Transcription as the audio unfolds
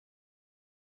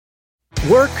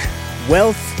Work,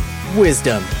 wealth,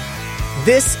 wisdom.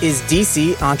 This is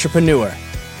DC Entrepreneur.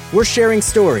 We're sharing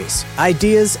stories,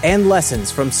 ideas, and lessons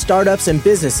from startups and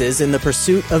businesses in the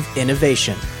pursuit of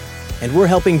innovation. And we're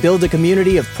helping build a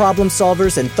community of problem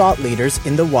solvers and thought leaders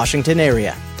in the Washington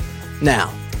area.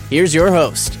 Now, here's your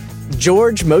host,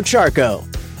 George Mocharko.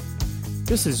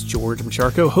 This is George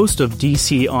Mocharko, host of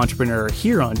DC Entrepreneur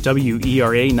here on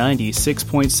WERA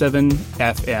 96.7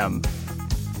 FM.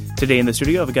 Today in the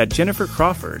studio, I've got Jennifer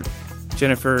Crawford.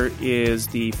 Jennifer is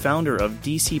the founder of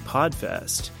DC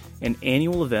Podfest, an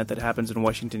annual event that happens in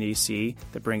Washington, D.C.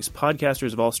 that brings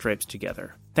podcasters of all stripes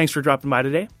together. Thanks for dropping by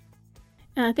today.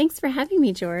 Thanks for having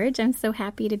me, George. I'm so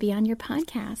happy to be on your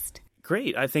podcast.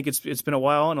 Great. I think it's been a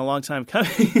while and a long time coming.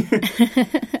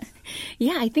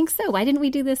 Yeah, I think so. Why didn't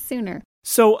we do this sooner?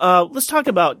 So let's talk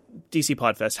about DC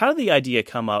Podfest. How did the idea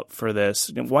come up for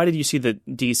this? Why did you see that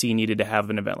DC needed to have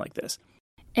an event like this?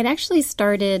 It actually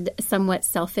started somewhat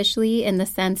selfishly in the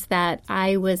sense that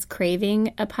I was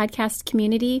craving a podcast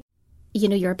community. You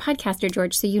know, you're a podcaster,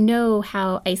 George, so you know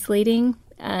how isolating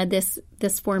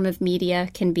this form of media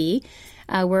can be.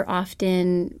 We're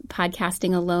often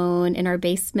podcasting alone in our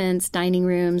basements, dining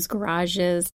rooms,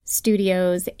 garages,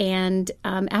 studios, and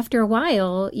after a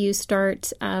while, you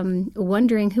start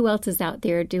wondering who else is out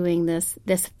there doing this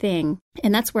thing.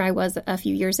 And that's where I was a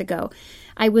few years ago.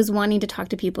 I was wanting to talk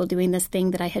to people doing this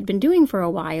thing that I had been doing for a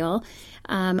while.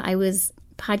 I was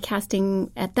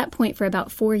podcasting at that point for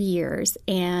about 4 years,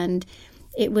 and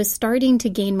it was starting to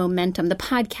gain momentum. The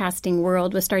podcasting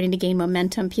world was starting to gain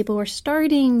momentum. People were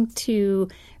starting to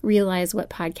realize what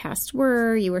podcasts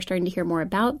were. You were starting to hear more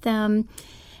about them.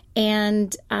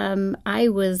 And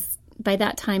by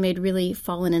that time, I'd really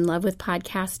fallen in love with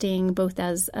podcasting, both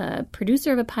as a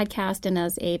producer of a podcast and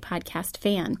as a podcast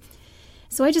fan.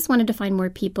 So I just wanted to find more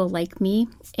people like me.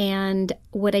 And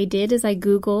what I did is I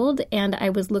Googled, and I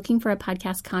was looking for a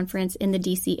podcast conference in the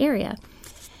DC area,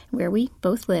 where we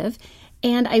both live.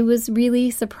 And I was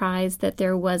really surprised that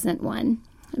there wasn't one,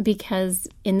 because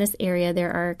in this area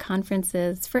there are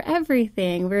conferences for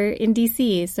everything. We're in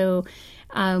DC, so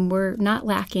we're not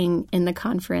lacking in the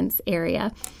conference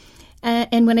area.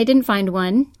 And when I didn't find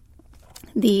one,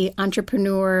 the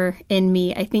entrepreneur in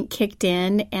me, I think, kicked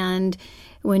in. And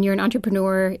when you're an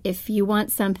entrepreneur, if you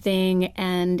want something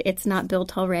and it's not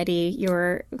built already,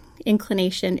 your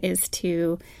inclination is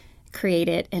to create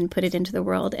it and put it into the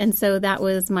world. And so that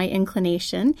was my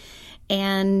inclination.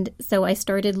 And so I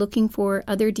started looking for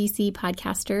other DC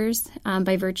podcasters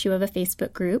by virtue of a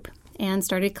Facebook group and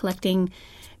started collecting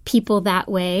people that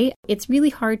way. It's really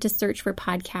hard to search for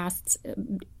podcasts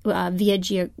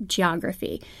via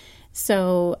geography.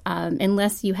 So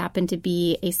unless you happen to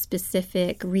be a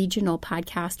specific regional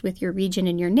podcast with your region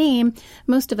in your name,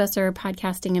 most of us are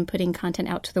podcasting and putting content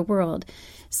out to the world.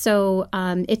 So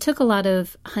it took a lot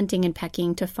of hunting and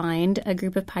pecking to find a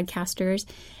group of podcasters.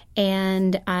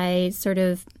 And I sort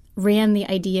of ran the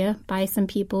idea by some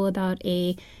people about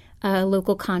a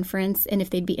local conference and if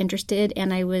they'd be interested.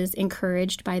 And I was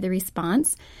encouraged by the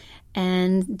response.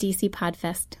 And DC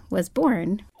Podfest was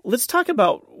born. Let's talk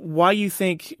about why you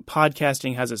think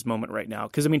podcasting has this moment right now.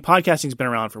 Because, I mean, podcasting's been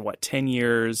around for, 10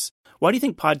 years? Why do you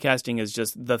think podcasting is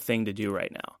just the thing to do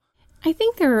right now? I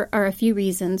think there are a few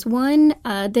reasons. One,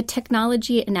 the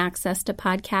technology and access to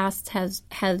podcasts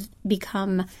has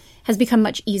become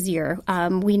much easier.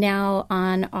 We now,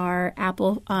 on our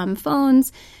Apple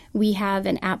phones, we have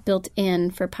an app built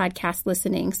in for podcast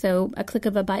listening. So a click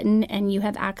of a button and you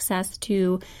have access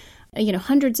to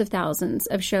hundreds of thousands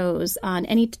of shows on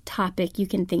any topic you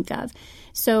can think of.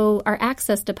 So our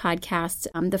access to podcasts,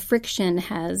 the friction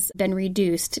has been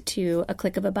reduced to a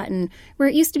click of a button, where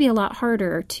it used to be a lot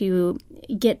harder to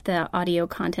get the audio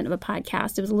content of a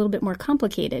podcast. It was a little bit more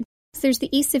complicated. So there's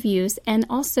the ease of use, and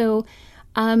also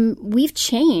we've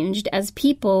changed as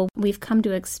people. We've come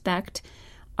to expect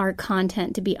our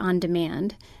content to be on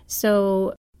demand.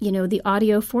 So, the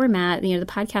audio format, the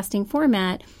podcasting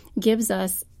format gives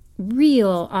us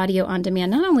real audio on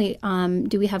demand. Not only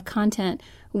do we have content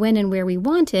when and where we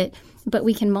want it, but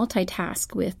we can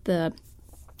multitask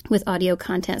with audio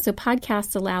content. So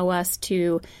podcasts allow us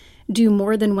to do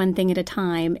more than one thing at a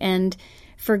time. And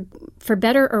for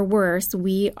better or worse,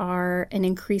 we are an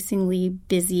increasingly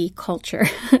busy culture.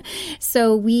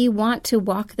 So we want to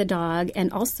walk the dog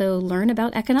and also learn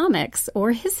about economics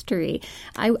or history.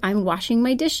 I'm washing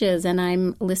my dishes and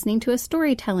I'm listening to a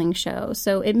storytelling show.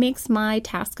 So it makes my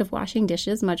task of washing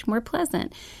dishes much more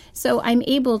pleasant. So I'm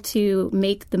able to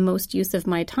make the most use of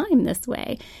my time this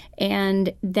way.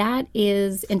 And that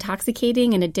is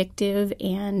intoxicating and addictive,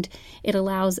 and it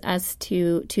allows us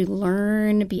to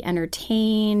learn, be entertained,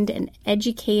 entertained and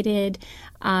educated.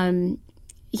 And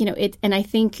I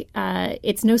think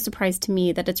it's no surprise to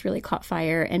me that it's really caught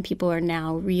fire and people are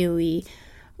now really,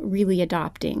 really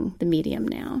adopting the medium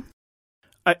now.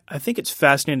 I think it's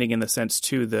fascinating in the sense,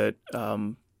 too, that,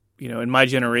 in my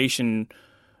generation,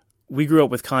 we grew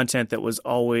up with content that was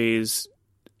always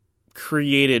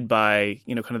created by,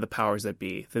 kind of the powers that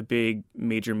be, the big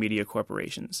major media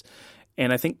corporations.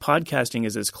 And I think podcasting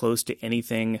is as close to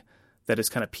anything that is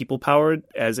kind of people-powered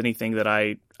as anything that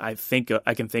I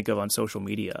can think of on social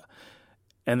media.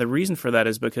 And the reason for that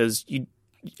is because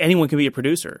anyone can be a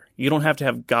producer. You don't have to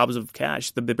have gobs of cash.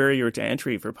 The barrier to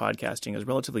entry for podcasting is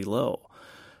relatively low.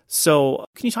 So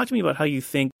can you talk to me about how you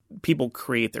think people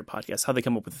create their podcasts, how they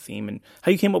come up with the theme, and how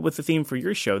you came up with the theme for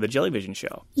your show, the Jellyvision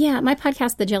Show? Yeah, my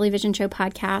podcast, the Jellyvision Show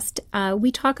podcast,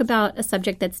 we talk about a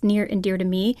subject that's near and dear to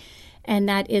me, and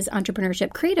that is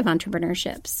entrepreneurship, creative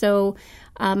entrepreneurship. So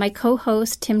my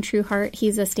co-host, Tim Trueheart,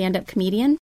 he's a stand-up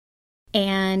comedian,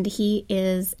 and he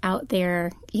is out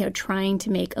there, trying to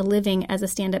make a living as a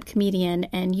stand-up comedian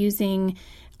and using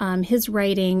his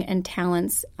writing and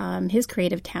talents, his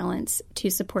creative talents to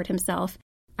support himself.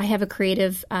 I have a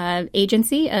creative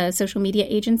agency, a social media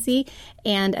agency,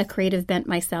 and a creative bent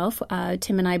myself.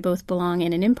 Tim and I both belong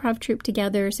in an improv troupe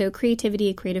together, so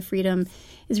creativity, creative freedom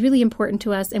is really important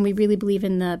to us, and we really believe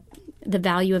in the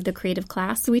value of the creative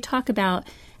class. So we talk about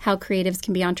how creatives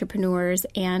can be entrepreneurs,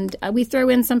 and we throw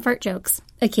in some fart jokes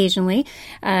occasionally.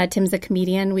 Tim's a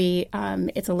comedian.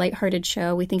 It's a lighthearted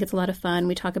show. We think it's a lot of fun.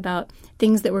 We talk about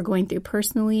things that we're going through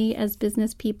personally as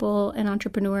business people and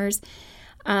entrepreneurs.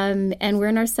 And we're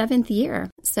in our 7th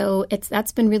year. So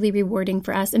that's been really rewarding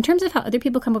for us. In terms of how other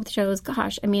people come up with shows,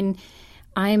 gosh, I mean,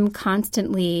 I'm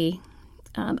constantly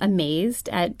amazed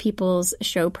at people's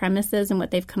show premises and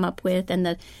what they've come up with and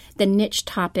the niche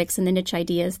topics and the niche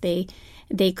ideas they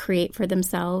create for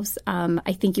themselves.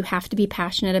 I think you have to be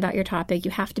passionate about your topic.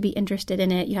 You have to be interested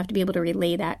in it. You have to be able to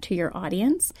relay that to your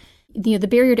audience. The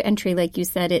barrier to entry, like you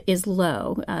said, it is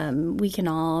low. We can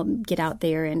all get out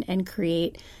there and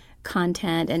create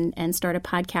content and start a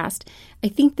podcast. I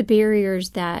think the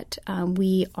barriers that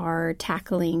we are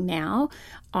tackling now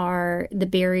are the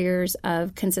barriers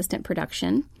of consistent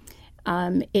production.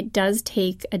 It does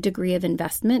take a degree of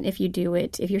investment if you do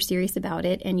it, if you're serious about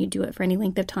it and you do it for any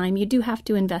length of time. You do have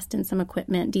to invest in some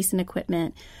equipment, decent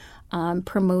equipment,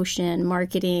 promotion,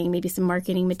 marketing, maybe some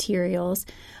marketing materials,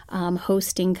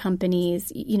 hosting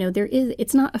companies.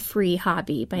 It's not a free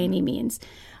hobby by any means.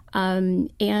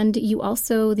 And you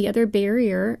also, the other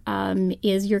barrier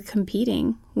is you're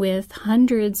competing with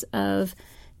hundreds of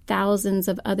thousands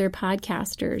of other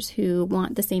podcasters who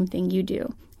want the same thing you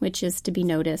do, which is to be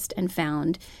noticed and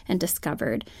found and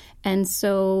discovered. And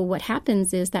so what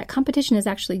happens is that competition is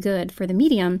actually good for the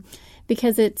medium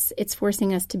because it's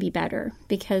forcing us to be better.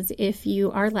 Because if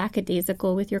you are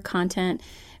lackadaisical with your content,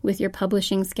 with your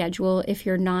publishing schedule, if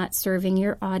you're not serving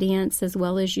your audience as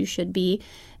well as you should be,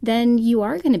 then you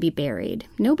are going to be buried.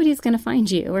 Nobody's going to find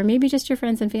you, or maybe just your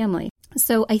friends and family.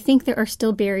 So I think there are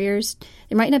still barriers.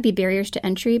 There might not be barriers to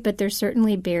entry, but there's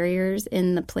certainly barriers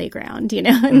in the playground,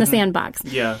 in the sandbox.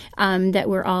 Yeah. That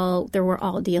we're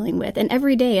all dealing with. And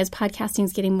every day, as podcasting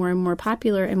is getting more and more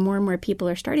popular and more people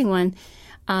are starting one,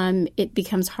 it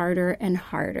becomes harder and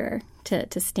harder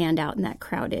to stand out in that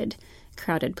crowded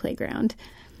playground.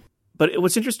 But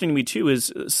what's interesting to me, too,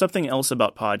 is something else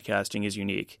about podcasting is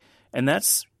unique, and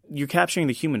that's you're capturing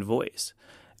the human voice.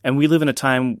 And we live in a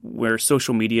time where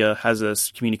social media has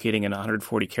us communicating in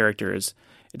 140 characters.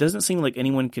 It doesn't seem like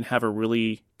anyone can have a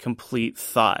really complete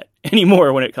thought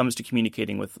anymore when it comes to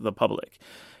communicating with the public.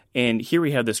 And here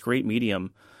we have this great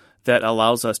medium that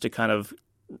allows us to kind of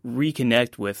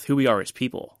reconnect with who we are as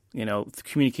people,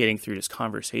 communicating through this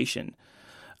conversation.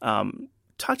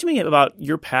 Talk to me about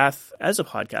your path as a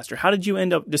podcaster. How did you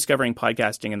end up discovering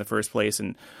podcasting in the first place?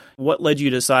 And what led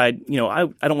you to decide, I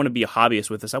don't want to be a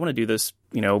hobbyist with this. I want to do this,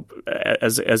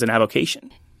 as an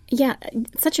avocation. Yeah,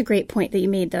 such a great point that you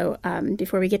made, though,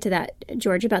 before we get to that,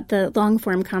 George, about the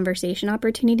long-form conversation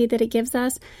opportunity that it gives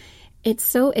us. It's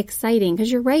so exciting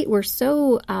because you're right. We're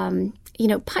so,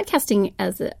 podcasting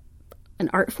as an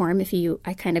art form,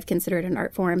 I kind of consider it an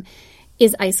art form,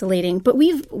 is isolating, but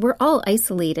we're all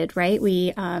isolated, right?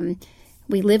 We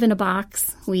live in a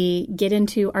box, we get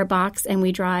into our box and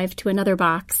we drive to another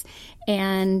box,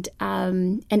 and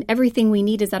everything we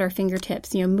need is at our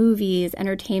fingertips, movies,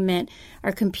 entertainment,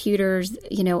 our computers,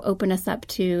 open us up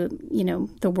to,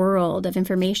 the world of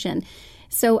information.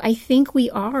 So I think we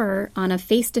are on a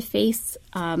face-to-face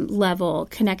level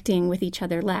connecting with each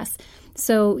other less.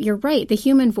 So you're right. The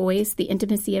human voice, the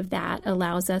intimacy of that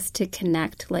allows us to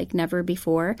connect like never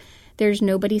before. There's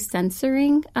nobody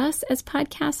censoring us as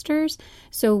podcasters,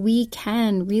 so we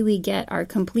can really get our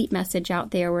complete message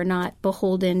out there. We're not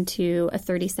beholden to a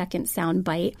 30-second sound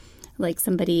bite like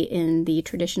somebody in the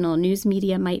traditional news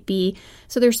media might be.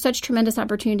 So there's such tremendous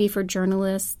opportunity for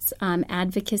journalists,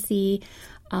 advocacy,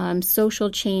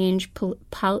 social change,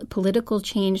 political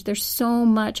change. There's so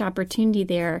much opportunity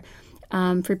there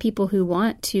for people who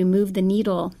want to move the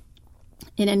needle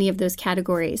in any of those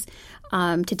categories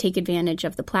to take advantage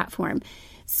of the platform.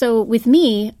 So with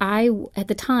me, at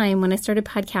the time when I started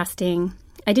podcasting,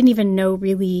 I didn't even know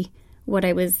really what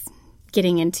I was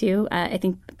getting into. I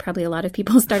think probably a lot of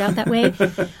people start out that way.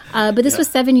 But this was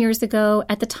 7 years ago.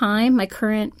 At the time, my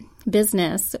current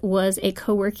business was a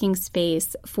co-working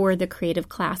space for the creative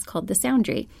class called The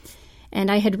Soundry. And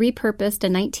I had repurposed a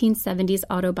 1970s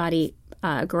auto body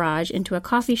garage into a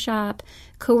coffee shop,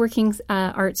 co-working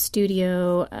art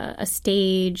studio, a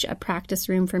stage, a practice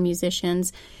room for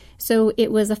musicians. So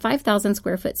it was a 5,000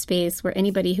 square foot space where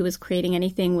anybody who was creating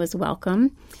anything was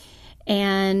welcome.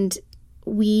 And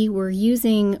we were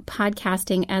using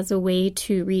podcasting as a way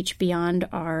to reach beyond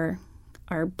our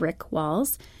brick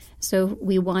walls. So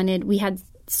we had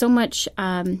so much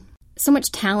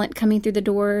talent coming through the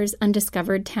doors,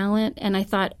 undiscovered talent. And I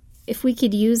thought, if we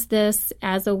could use this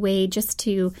as a way just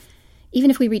to,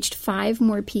 even if we reached 5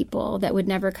 more people that would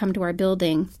never come to our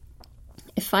building,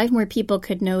 if 5 more people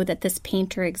could know that this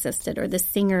painter existed or this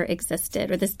singer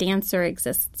existed or this dancer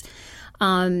exists,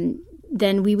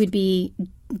 then we would be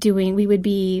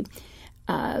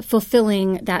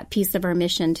fulfilling that piece of our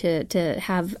mission to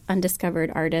have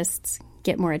undiscovered artists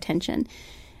get more attention.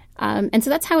 And so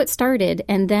that's how it started.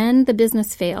 And then the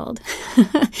business failed.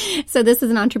 So this is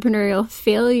an entrepreneurial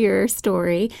failure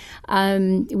story.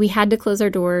 We had to close our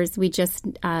doors. We just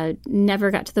never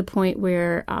got to the point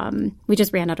where we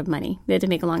just ran out of money, to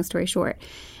make a long story short.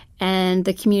 And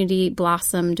the community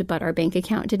blossomed, but our bank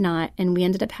account did not. And we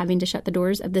ended up having to shut the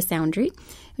doors of the Soundry,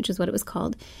 which is what it was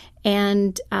called.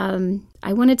 And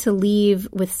I wanted to leave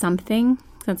with something.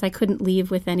 Since I couldn't leave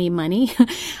with any money,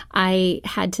 I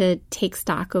had to take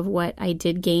stock of what I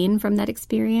did gain from that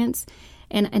experience.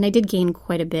 And I did gain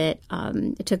quite a bit.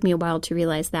 It took me a while to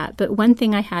realize that. But one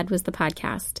thing I had was the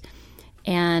podcast.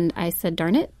 And I said,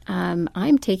 darn it,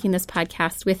 I'm taking this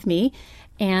podcast with me.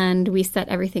 And we set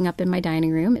everything up in my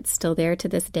dining room. It's still there to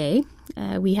this day.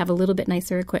 We have a little bit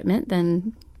nicer equipment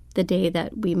than the day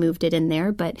that we moved it in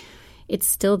there, but it's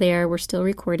still there. We're still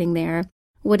recording there.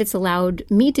 What it's allowed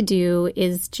me to do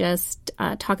is just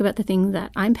talk about the things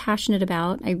that I'm passionate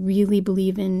about. I really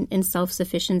believe in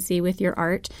self-sufficiency with your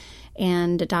art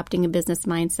and adopting a business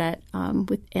mindset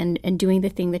and doing the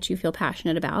thing that you feel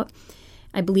passionate about.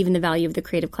 I believe in the value of the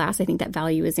creative class. I think that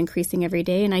value is increasing every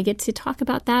day, and I get to talk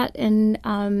about that and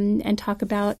talk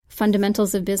about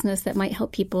fundamentals of business that might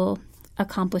help people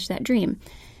accomplish that dream.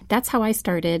 That's how I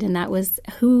started, and that was,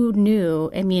 who knew?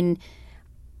 I mean,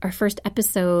 our first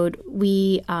episode,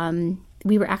 we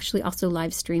were actually also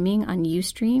live streaming on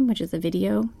Ustream, which is a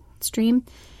video stream.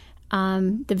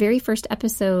 The very first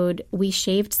episode, we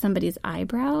shaved somebody's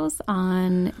eyebrows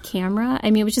on camera.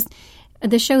 I mean, it was just,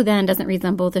 the show then doesn't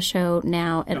resemble the show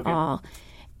now at all.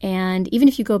 And even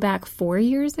if you go back 4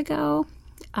 years ago,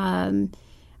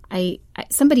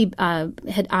 somebody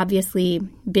had obviously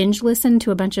binge listened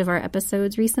to a bunch of our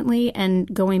episodes recently,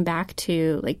 and going back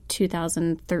to like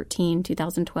 2013,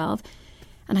 2012.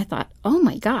 And I thought, oh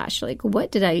my gosh, like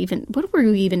what were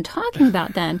we even talking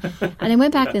about then? And I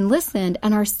went back and listened,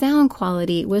 and our sound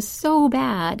quality was so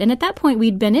bad. And at that point,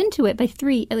 we'd been into it by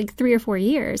 3 or 4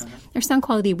 years. Our sound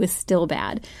quality was still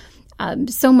bad.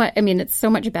 It's so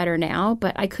much better now,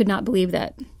 but I could not believe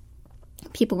that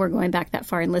people were going back that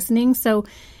far and listening. So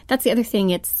that's the other thing.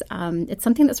 It's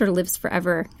something that sort of lives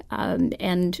forever.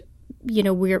 And you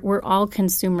know, we're all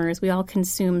consumers. We all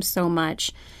consume so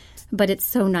much, but it's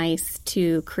so nice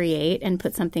to create and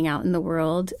put something out in the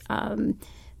world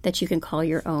that you can call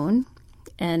your own.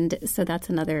 And so that's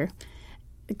another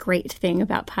great thing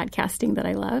about podcasting that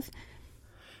I love.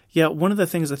 Yeah, one of the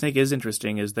things I think is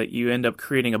interesting is that you end up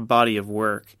creating a body of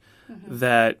work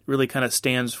that really kind of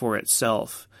stands for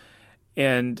itself.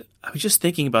 And I was just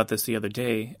thinking about this the other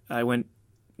day. I went,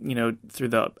 through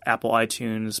the Apple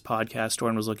iTunes podcast store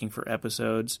and was looking for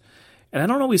episodes. And I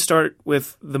don't always start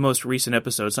with the most recent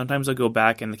episodes. Sometimes I'll go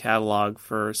back in the catalog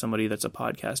for somebody that's a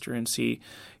podcaster and see,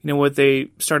 what they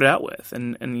started out with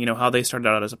and how they started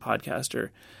out as a podcaster.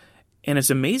 And it's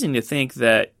amazing to think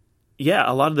that, yeah,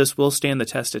 a lot of this will stand the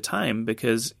test of time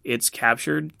because it's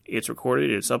captured, it's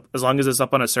recorded, it's up. As long as it's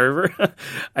up on a server,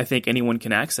 I think anyone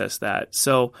can access that.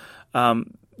 So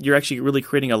you're actually really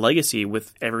creating a legacy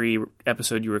with every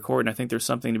episode you record, and I think there's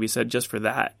something to be said just for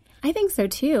that. I think so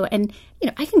too. And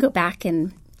I can go back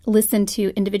and listen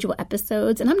to individual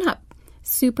episodes, and I'm not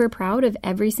super proud of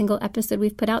every single episode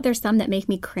we've put out. There's some that make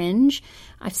me cringe.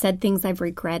 I've said things I've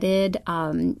regretted.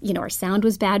 Our sound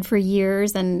was bad for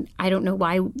years, and I don't know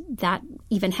why that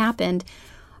even happened.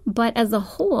 But as a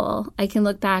whole, I can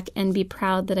look back and be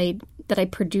proud that I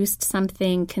produced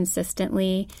something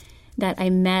consistently, that I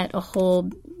met a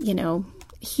whole,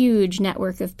 huge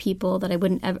network of people that I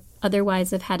wouldn't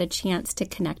otherwise have had a chance to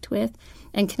connect with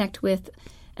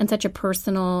in such a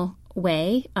personal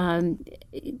way,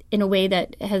 in a way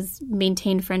that has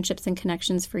maintained friendships and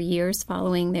connections for years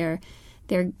following their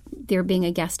being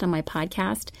a guest on my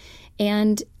podcast.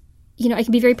 And, I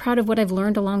can be very proud of what I've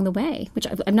learned along the way, which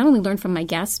I've not only learned from my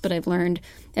guests, but I've learned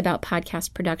about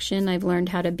podcast production. I've learned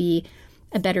how to be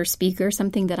a better speaker,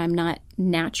 something that I'm not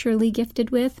naturally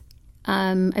gifted with.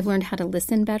 I've learned how to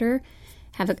listen better,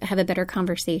 have a better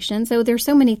conversation. So there's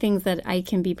so many things that I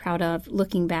can be proud of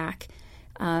looking back.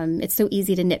 It's so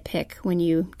easy to nitpick when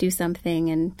you do something,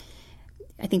 and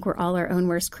I think we're all our own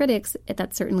worst critics.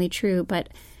 That's certainly true. But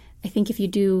I think if you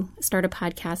do start a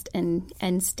podcast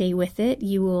and stay with it,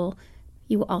 you will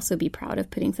also be proud of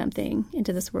putting something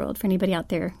into this world. For anybody out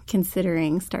there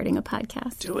considering starting a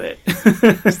podcast, do it.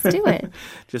 Just do it.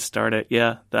 Just start it.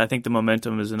 Yeah, I think the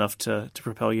momentum is enough to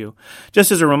propel you.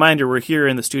 Just as a reminder, we're here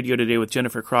in the studio today with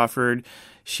Jennifer Crawford.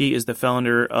 She is the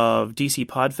founder of DC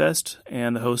Podfest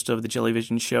and the host of the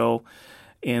Jellyvision Show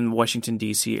in the Washington,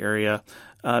 D.C. area.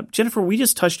 Jennifer, we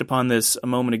just touched upon this a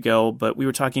moment ago, but we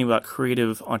were talking about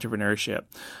creative entrepreneurship.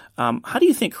 How do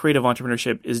you think creative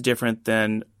entrepreneurship is different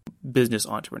than business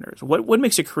entrepreneurs? What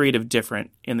makes a creative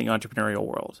different in the entrepreneurial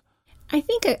world? I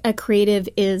think a creative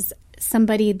is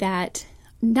somebody that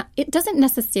it doesn't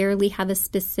necessarily have a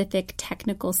specific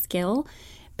technical skill,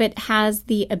 but has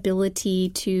the ability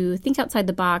to think outside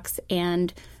the box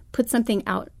and put something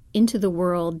out into the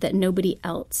world that nobody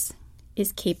else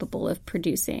is capable of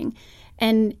producing.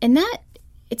 And that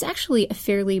it's actually a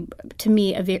fairly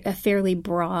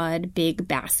broad, big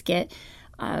basket.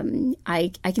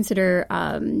 I consider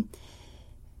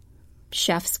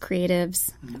chefs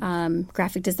creatives,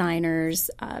 graphic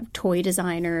designers, toy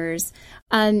designers.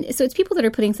 So it's people that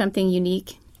are putting something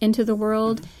unique into the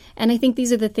world. And I think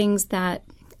these are the things that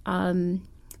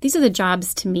these are the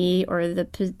jobs to me, or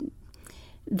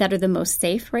that are the most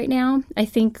safe right now. I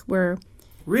think we're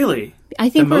really. I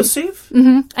think the most safe.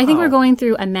 Mm-hmm. I think we're going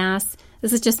through a mass.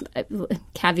 This is just a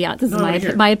caveat. This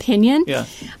is my opinion. Yeah.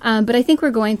 But I think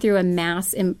we're going through a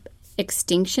mass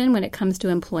extinction when it comes to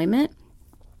employment.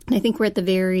 And I think we're at the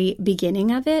very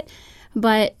beginning of it.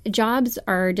 But jobs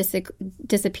are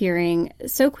disappearing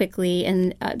so quickly,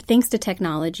 and thanks to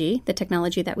technology, the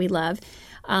technology that we love,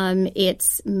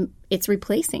 it's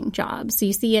replacing jobs. So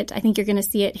you see it. I think you're going to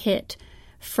see it hit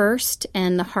first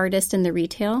and the hardest in the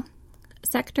retail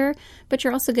sector. But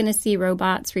you're also going to see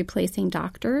robots replacing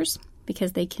doctors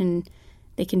because they can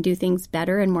do things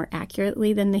better and more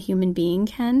accurately than the human being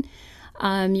can.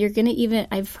 You're going to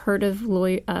I've heard of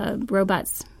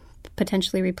robots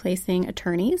potentially replacing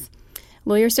attorneys,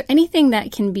 lawyers, or anything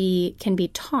that can be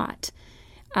taught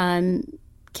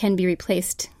can be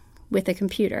replaced with a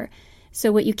computer.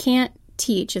 So what you can't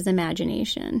teach is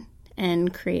imagination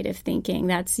and creative thinking.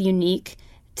 That's unique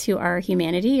to our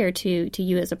humanity, or to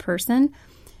you as a person.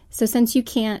 So since you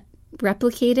can't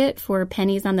replicate it for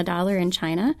pennies on the dollar in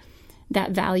China,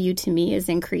 that value to me is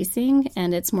increasing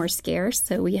and it's more scarce.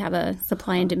 So we have a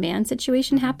supply and demand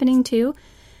situation happening too.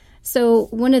 So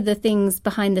one of the things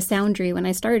behind the Soundry when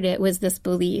I started it was this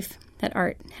belief that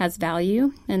art has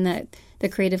value and that the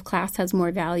creative class has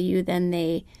more value than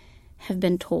they have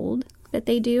been told that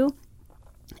they do.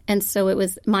 And so it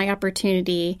was my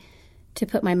opportunity to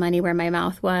put my money where my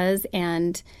mouth was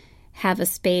and have a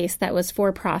space that was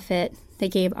for profit. They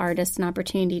gave artists an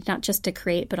opportunity not just to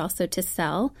create, but also to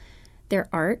sell their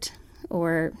art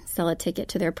or sell a ticket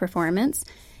to their performance.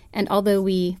 And although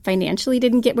we financially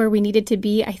didn't get where we needed to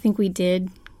be, I think we did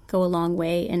go a long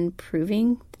way in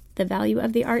proving the value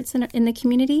of the arts in the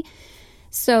community.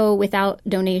 So without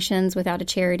donations, without a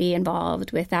charity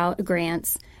involved, without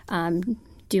grants,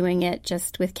 doing it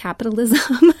just with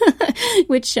capitalism,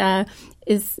 which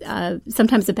is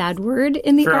sometimes a bad word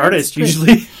in the for arts. Artists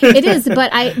usually. It is,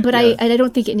 but I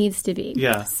don't think it needs to be.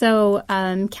 Yeah. So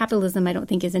capitalism, I don't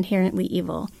think, is inherently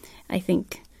evil. I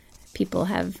think people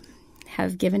have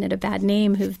given it a bad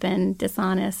name who've been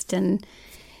dishonest, and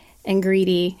and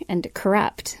greedy and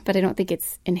corrupt, but I don't think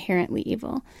it's inherently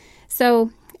evil.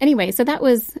 So anyway, so that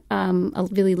was a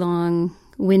really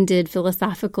long-winded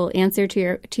philosophical answer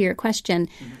to your question.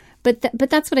 Mm-hmm. But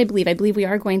that's what I believe. I believe we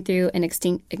are going through an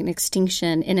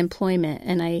extinction in employment,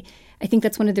 and I think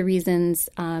that's one of the reasons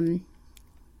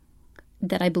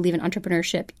that I believe in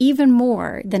entrepreneurship even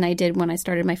more than I did when I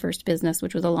started my first business,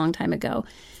 which was a long time ago.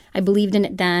 I believed in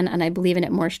it then, and I believe in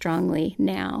it more strongly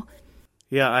now.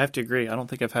 Yeah, I have to agree. I don't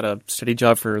think I've had a steady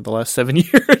job for the last 7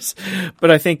 years,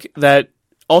 but I think that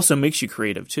also makes you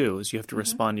creative too, is you have to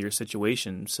respond to your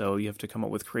situation. So you have to come up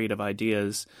with creative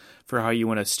ideas for how you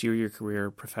want to steer your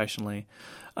career professionally.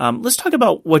 Let's talk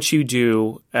about what you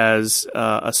do as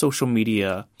a social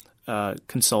media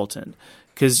consultant,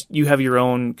 because you have your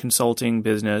own consulting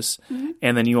business,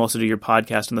 and then you also do your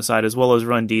podcast on the side as well as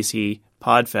run DC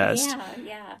Podfest.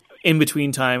 Yeah. In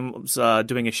between times,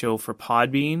 doing a show for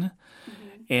Podbean.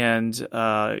 And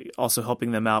also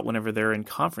helping them out whenever they're in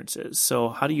conferences. So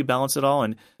how do you balance it all,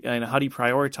 and how do you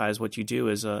prioritize what you do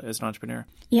as an entrepreneur?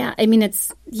 Yeah, I mean,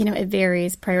 it's, it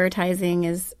varies. Prioritizing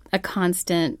is a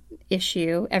constant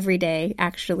issue every day,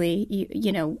 actually.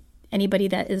 Anybody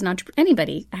that is an entrepreneur,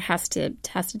 anybody has to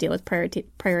deal with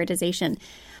prioritization.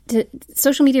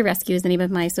 Social Media Rescue is the name of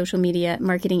my social media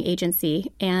marketing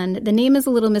agency, and the name is a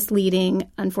little misleading,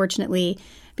 unfortunately,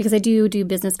 because I do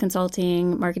business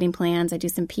consulting, marketing plans. I do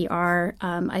some PR.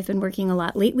 I've been working a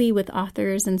lot lately with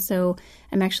authors, and so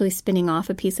I'm actually spinning off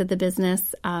a piece of the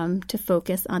business to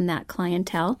focus on that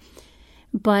clientele.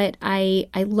 But I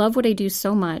love what I do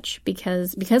so much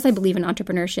because I believe in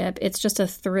entrepreneurship. It's just a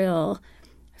thrill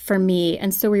for me,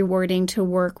 and so rewarding to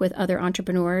work with other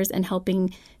entrepreneurs and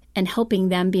helping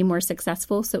them be more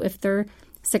successful. So if they're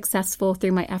successful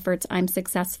through my efforts, I'm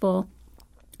successful.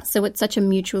 So it's such a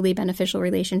mutually beneficial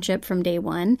relationship from day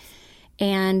one.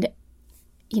 And,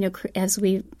 as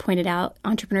we pointed out,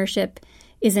 entrepreneurship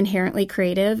is inherently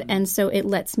creative. And so it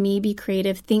lets me be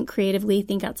creative, think creatively,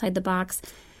 think outside the box.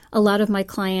 A lot of my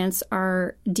clients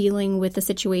are dealing with a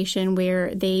situation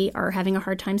where they are having a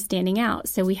hard time standing out.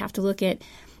 So we have to look at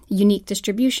unique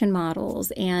distribution models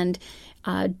and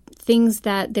things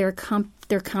that their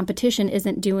competition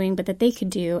isn't doing, but that they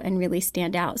could do and really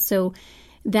stand out. So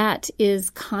that is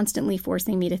constantly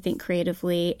forcing me to think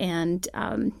creatively, and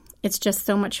it's just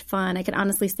so much fun. I could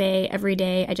honestly say every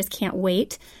day I just can't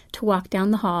wait to walk down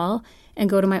the hall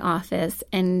and go to my office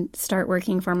and start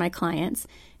working for my clients.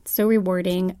 It's so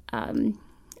rewarding.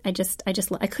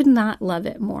 I could not love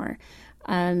it more.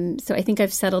 So I think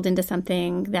I've settled into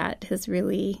something that has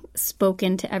really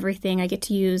spoken to everything. I get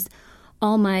to use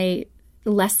all my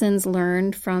lessons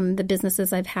learned from the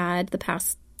businesses I've had the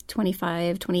past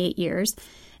 25, 28 years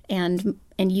and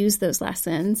use those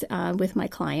lessons with my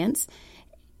clients.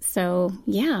 So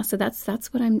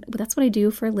that's what I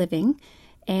do for a living.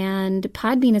 And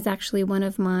Podbean is actually one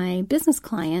of my business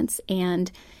clients,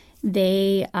 and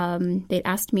they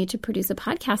asked me to produce a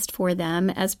podcast for them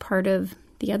as part of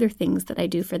the other things that I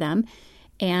do for them.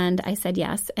 And I said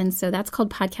yes. And so that's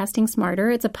called Podcasting Smarter.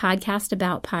 It's a podcast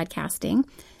about podcasting.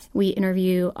 We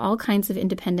interview all kinds of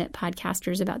independent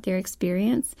podcasters about their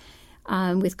experience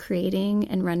with creating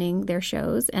and running their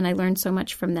shows. And I learned so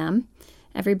much from them.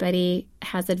 Everybody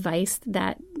has advice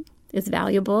that is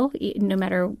valuable, no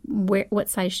matter what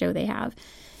size show they have.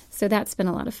 So that's been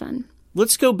a lot of fun.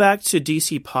 Let's go back to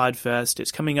DC Podfest.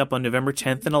 It's coming up on November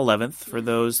 10th and 11th for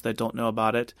those that don't know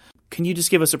about it. Can you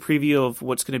just give us a preview of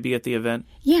what's going to be at the event?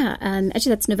 Yeah, actually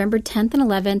that's November 10th and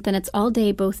 11th, and it's all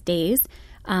day, both days.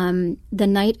 The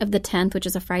night of the 10th, which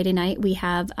is a Friday night, we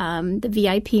have the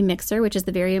VIP Mixer, which is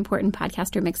the very important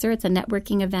podcaster mixer. It's a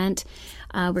networking event.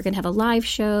 We're going to have a live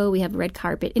show. We have red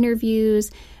carpet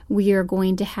interviews. We are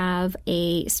going to have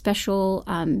a special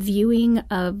viewing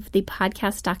of the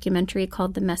podcast documentary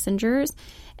called The Messengers,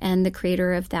 and the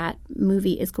creator of that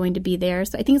movie is going to be there.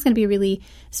 So I think it's going to be a really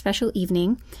special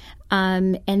evening.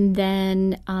 And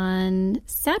then on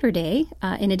Saturday,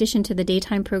 in addition to the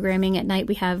daytime programming at night,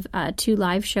 we have 2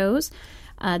 live shows,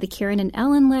 the Karen and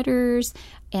Ellen letters,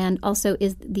 and also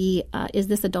Is This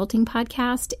Adulting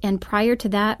podcast. And prior to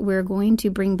that, we're going to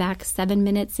bring back 7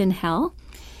 Minutes in Hell.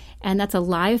 And that's a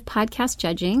live podcast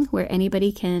judging where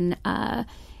anybody can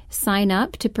sign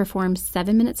up to perform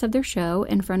 7 minutes of their show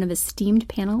in front of a esteemed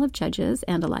panel of judges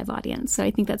and a live audience. So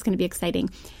I think that's going to be exciting.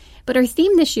 But our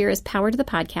theme this year is Power to the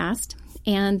Podcast.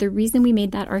 And the reason we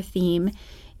made that our theme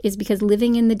is because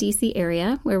living in the DC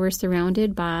area, where we're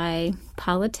surrounded by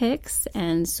politics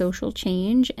and social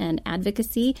change and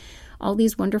advocacy, all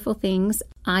these wonderful things,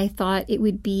 I thought it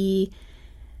would be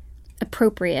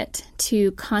appropriate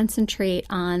to concentrate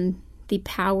on the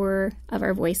power of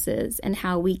our voices and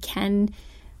how we can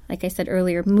like I said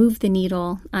earlier, move the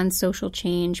needle on social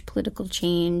change, political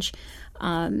change,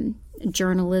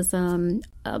 journalism,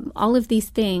 all of these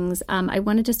things. I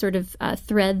wanted to sort of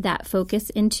thread that focus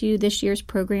into this year's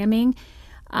programming.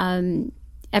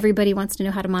 Everybody wants to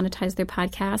know how to monetize their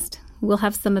podcast. We'll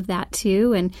have some of that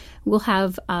too, and we'll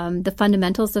have the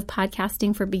fundamentals of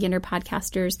podcasting for beginner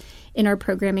podcasters in our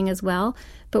programming as well.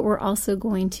 But we're also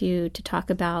going to talk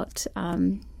about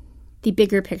the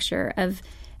bigger picture of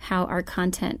how our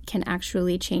content can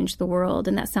actually change the world.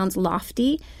 And that sounds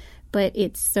lofty, but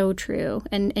it's so true.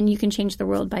 And you can change the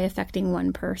world by affecting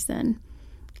one person,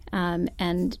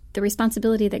 and the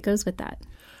responsibility that goes with that.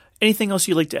 Anything else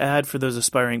you'd like to add for those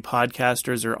aspiring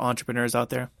podcasters or entrepreneurs out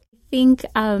there?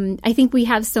 I think we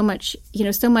have so much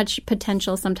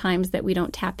potential sometimes that we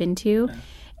don't tap into,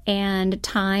 and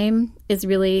time is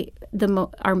really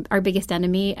our biggest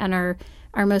enemy and our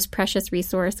most precious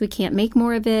resource. We can't make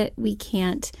more of it. We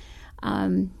can't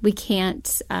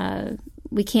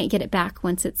get it back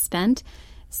once it's spent.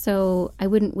 So I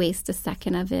wouldn't waste a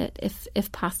second of it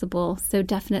if possible. So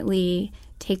definitely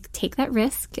take that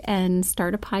risk and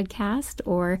start a podcast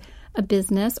or a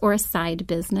business or a side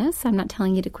business. I'm not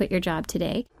telling you to quit your job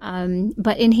today,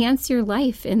 but enhance your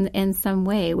life in some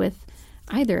way with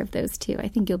either of those two. I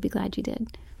think you'll be glad you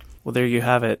did. Well, there you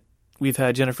have it. We've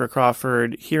had Jennifer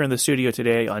Crawford here in the studio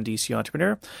today on DC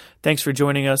Entrepreneur. Thanks for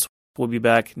joining us. We'll be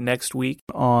back next week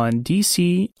on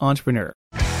DC Entrepreneur.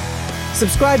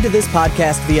 Subscribe to this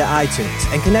podcast via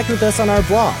iTunes and connect with us on our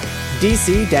blog,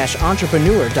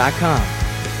 dc-entrepreneur.com.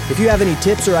 If you have any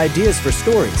tips or ideas for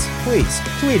stories, please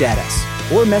tweet at us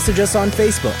or message us on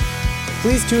Facebook.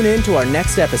 Please tune in to our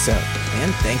next episode,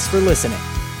 and thanks for listening.